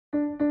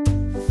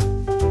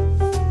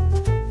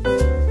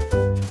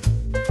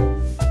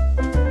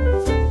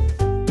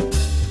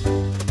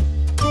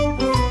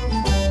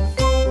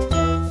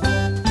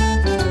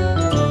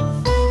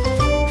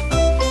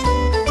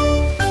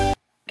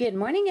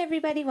morning,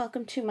 everybody.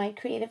 Welcome to my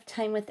creative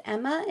time with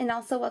Emma, and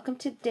also welcome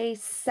to day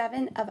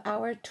 7 of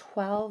our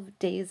 12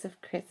 days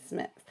of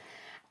Christmas.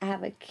 I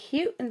have a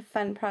cute and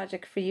fun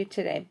project for you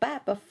today,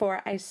 but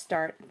before I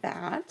start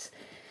that,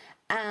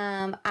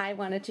 I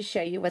wanted to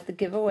show you what the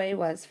giveaway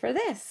was for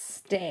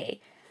this day.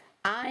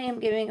 I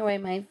am giving away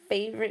my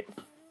favorite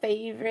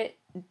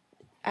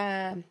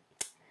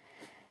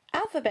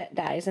alphabet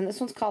dies, and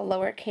this one's called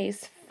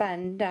lowercase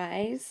fun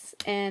dies,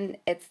 and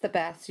it's the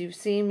best. You've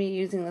seen me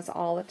using this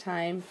all the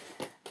time.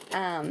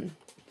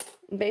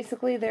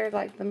 Basically they're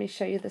like, let me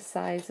show you the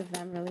size of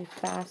them really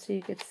fast so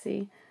you could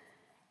see.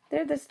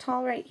 They're this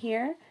tall right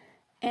here,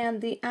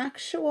 and the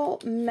actual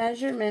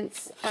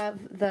measurements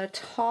of the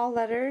tall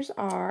letters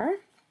are,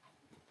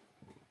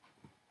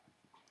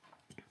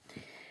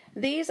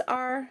 these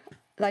are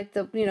like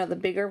the, the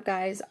bigger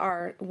guys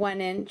are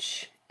 1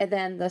 inch, and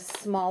then the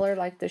smaller,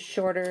 like the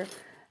shorter,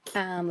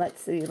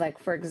 let's see, like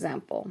for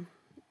example,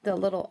 the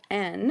little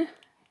N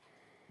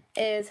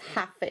is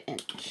 1/2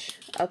 inch.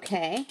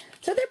 Okay,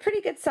 so they're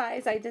pretty good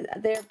size.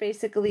 They're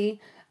basically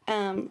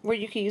where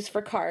you can use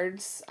for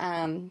cards,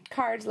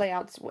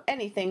 layouts,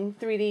 anything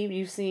 3D.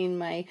 You've seen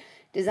my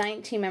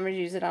design team members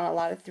use it on a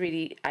lot of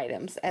 3D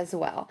items as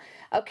well.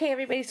 Okay,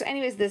 everybody. So,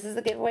 anyways, this is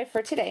the giveaway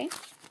for today.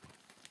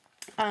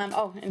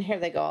 Oh, and here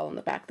they go all in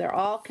the back. They're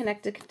all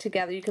connected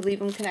together. You could leave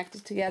them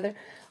connected together,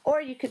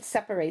 or you could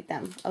separate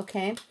them,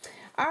 okay?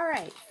 All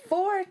right,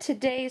 for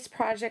today's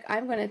project,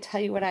 I'm going to tell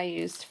you what I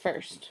used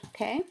first,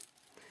 okay?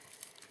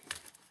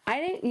 I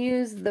didn't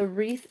use the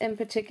wreath in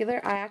particular.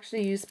 I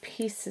actually used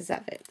pieces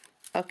of it,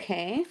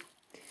 okay?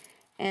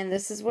 And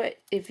this is what,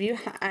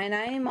 and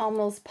I am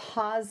almost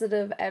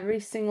positive every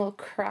single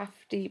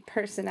crafty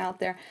person out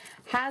there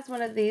has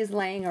one of these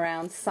laying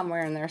around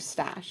somewhere in their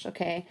stash,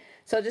 okay?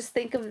 So just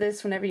think of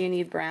this whenever you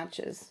need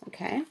branches,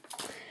 okay?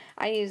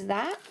 I use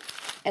that,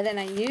 and then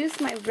I use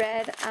my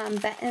red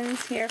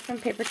buttons here from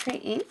Paper Tray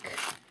Ink.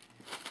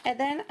 And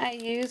then I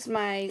use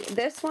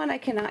this one I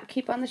cannot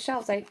keep on the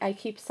shelves. I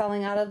keep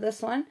selling out of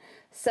this one.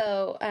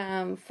 So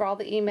for all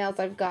the emails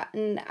I've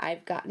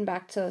gotten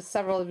back to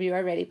several of you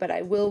already, but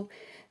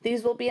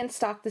these will be in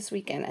stock this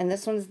weekend. And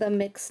this one's the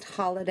Mixed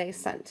Holiday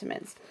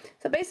Sentiments.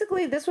 So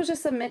basically this was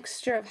just a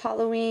mixture of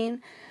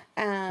Halloween,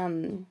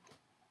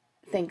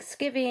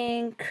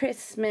 Thanksgiving,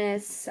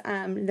 Christmas,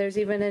 there's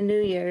even a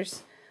New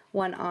Year's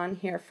one on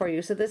here for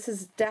you. So this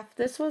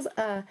was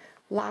a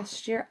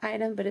last year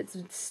item, but it's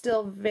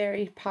still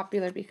very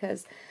popular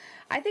because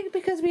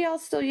we all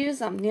still use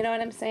them, you know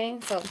what I'm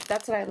saying? So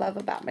that's what I love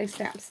about my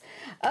stamps.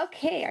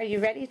 Okay, are you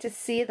ready to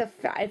see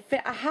I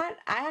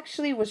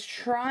actually was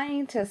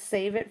trying to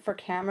save it for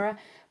camera,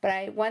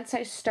 but once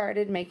I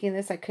started making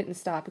this, I couldn't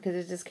stop because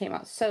it just came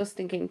out so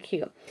stinking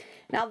cute.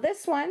 Now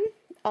this one,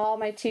 all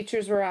my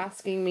teachers were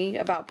asking me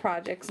about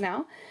projects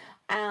now.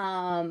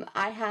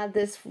 I had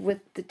this with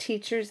the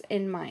teachers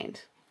in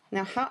mind.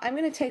 Now I'm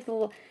going to take the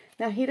little,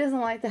 now he doesn't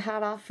like the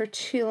hat off for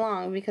too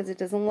long because it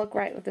doesn't look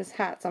right with this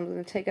hat, so I'm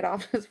going to take it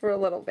off just for a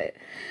little bit.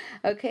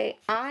 Okay,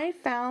 I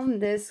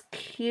found this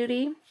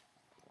cutie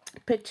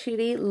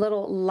patootie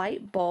little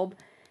light bulb.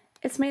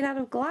 It's made out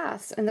of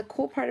glass, and the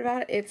cool part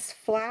about it, it's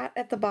flat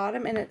at the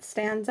bottom and it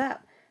stands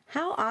up.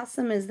 How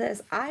awesome is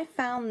this? I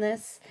found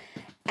this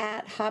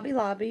at Hobby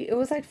Lobby. It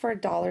was like for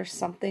 $1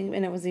 something,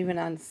 and it was even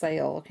on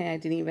sale. Okay, I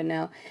didn't even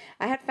know.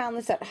 I had found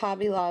this at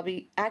Hobby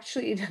Lobby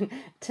actually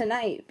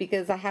tonight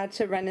because I had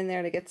to run in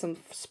there to get some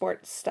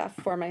sports stuff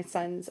for my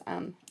son's.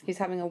 He's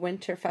having a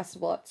winter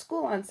festival at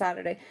school on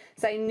Saturday,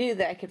 so I knew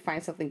that I could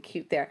find something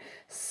cute there.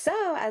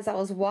 So as I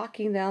was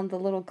walking down the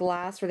little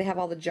glass where they have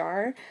all the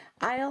jar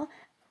aisle,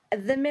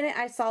 the minute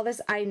I saw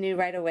this, I knew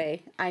right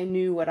away. I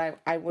knew what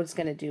I was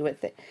going to do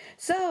with it.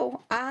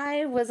 So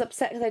I was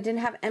upset because I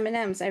didn't have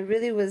M&Ms. I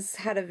really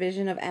had a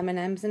vision of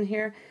M&Ms in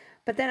here.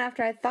 But then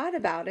after I thought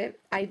about it,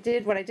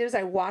 what I did is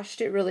I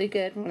washed it really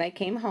good when I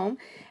came home.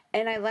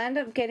 And I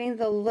landed up getting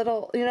the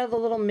little, the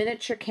little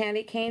miniature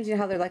candy canes. You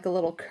know how they're like a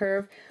little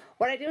curve.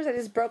 What I did was I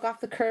just broke off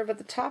the curve at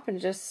the top and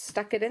just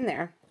stuck it in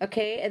there.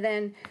 Okay, and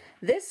then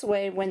this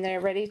way when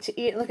they're ready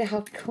to eat, look at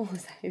how cool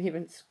is that? It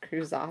even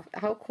screws off.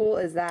 How cool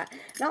is that?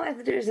 And all I have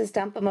to do is just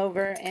dump them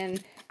over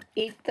and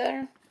eat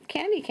the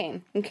candy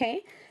cane.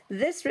 Okay,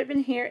 this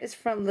ribbon here is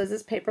from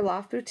Liz's Paper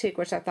Loft Boutique,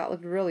 which I thought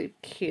looked really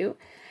cute.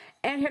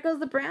 And here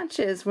goes the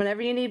branches.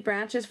 Whenever you need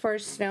branches for a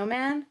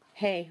snowman,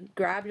 hey,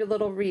 grab your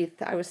little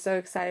wreath. I was so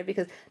excited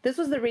because this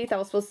was the wreath I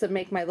was supposed to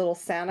make my little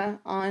Santa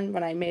on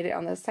when I made it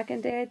on the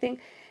second day, I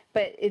think.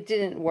 But it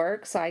didn't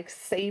work, so I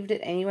saved it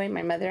anyway.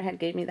 My mother had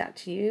gave me that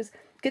to use.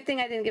 Good thing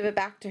I didn't give it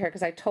back to her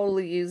because I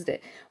totally used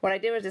it. What I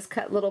did was just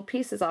cut little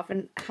pieces off,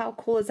 and how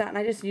cool is that? And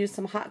I just used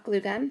some hot glue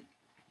gun.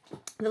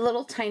 The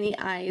little tiny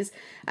eyes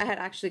I had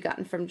actually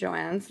gotten from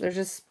Joann's. They're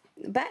just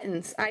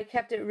buttons. I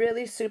kept it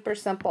really super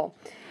simple.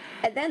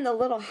 And then the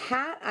little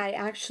hat, I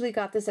actually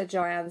got this at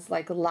Joann's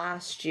like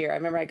last year. I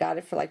remember I got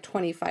it for like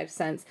 25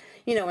 cents,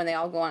 when they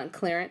all go on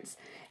clearance.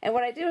 And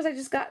what I did was I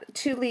just got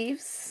 2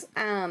 leaves,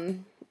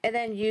 and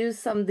then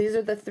use these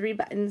are the 3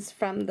 buttons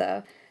from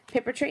the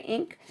Paper Tray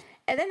Ink.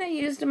 And then I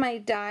used my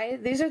die.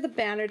 These are the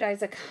banner dies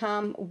that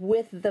come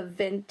with the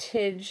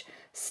vintage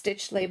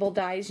stitch label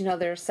dies. You know,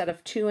 there's a set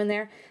of 2 in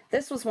there.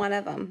 This was one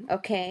of them,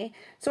 okay?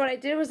 So what I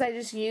did was I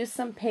just used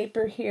some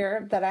paper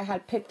here that I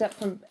had picked up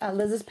from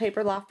Liz's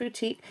Paper Loft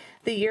Boutique.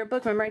 The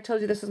yearbook, remember I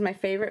told you this was my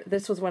favorite?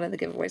 This was one of the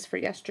giveaways for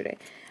yesterday.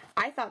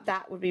 I thought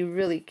that would be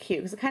really cute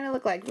because it kind of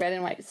looked like red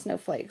and white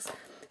snowflakes.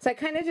 So I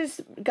kind of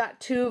just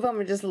got 2 of them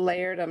and just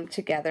layered them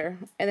together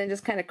and then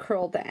just kind of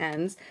curled the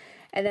ends.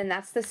 And then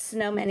that's the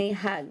Snow Many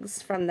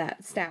Hugs from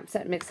that stamp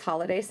set Mixed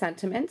Holiday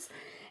Sentiments.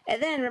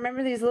 And then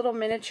remember these little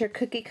miniature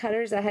cookie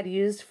cutters I had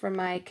used for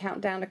my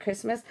countdown to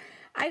Christmas?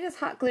 I just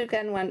hot glue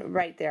gun one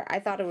right there. I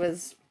thought it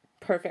was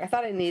perfect. I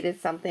thought I needed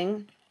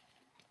something.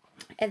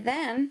 And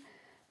then,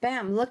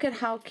 bam, look at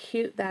how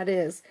cute that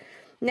is.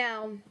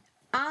 Now,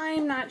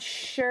 I'm not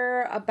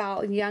sure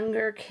about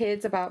younger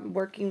kids about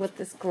working with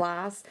this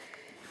glass.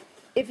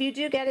 If you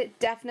do get it,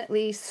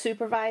 definitely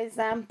supervise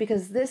them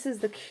because this is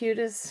the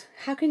cutest.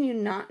 How can you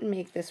not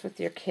make this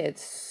with your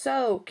kids?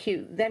 So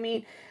cute. I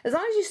mean, as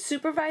long as you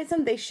supervise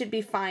them, they should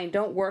be fine.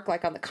 Don't work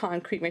like on the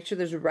concrete. Make sure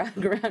there's a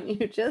rug around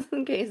you just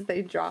in case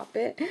they drop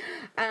it.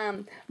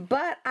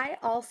 But I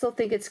also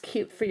think it's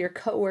cute for your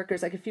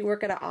coworkers. Like if you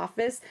work at an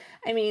office.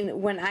 I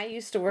mean, when I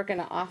used to work in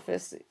an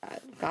office,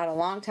 God, a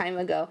long time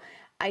ago,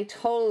 I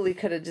totally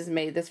could have just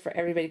made this for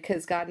everybody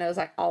because God knows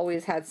I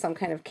always had some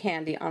kind of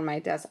candy on my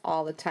desk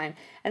all the time.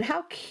 And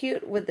how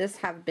cute would this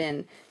have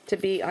been to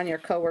be on your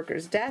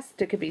coworker's desk?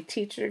 It could be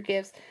teacher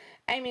gifts.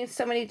 I mean,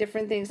 so many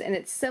different things. And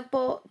it's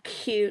simple,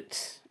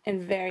 cute,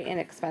 and very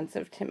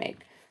inexpensive to make.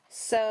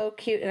 So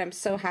cute, and I'm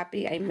so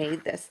happy I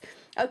made this.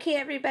 Okay,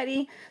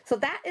 everybody, so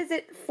that is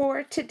it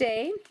for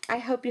today. I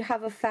hope you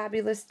have a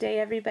fabulous day,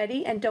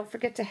 everybody, and don't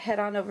forget to head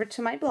on over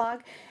to my blog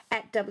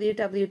at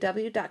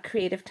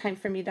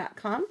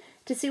www.creativeTimeForMe.com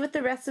to see what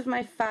the rest of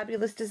my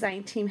fabulous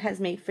design team has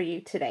made for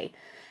you today.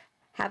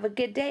 Have a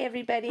good day,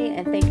 everybody,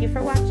 and thank you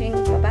for watching.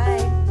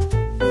 Bye-bye.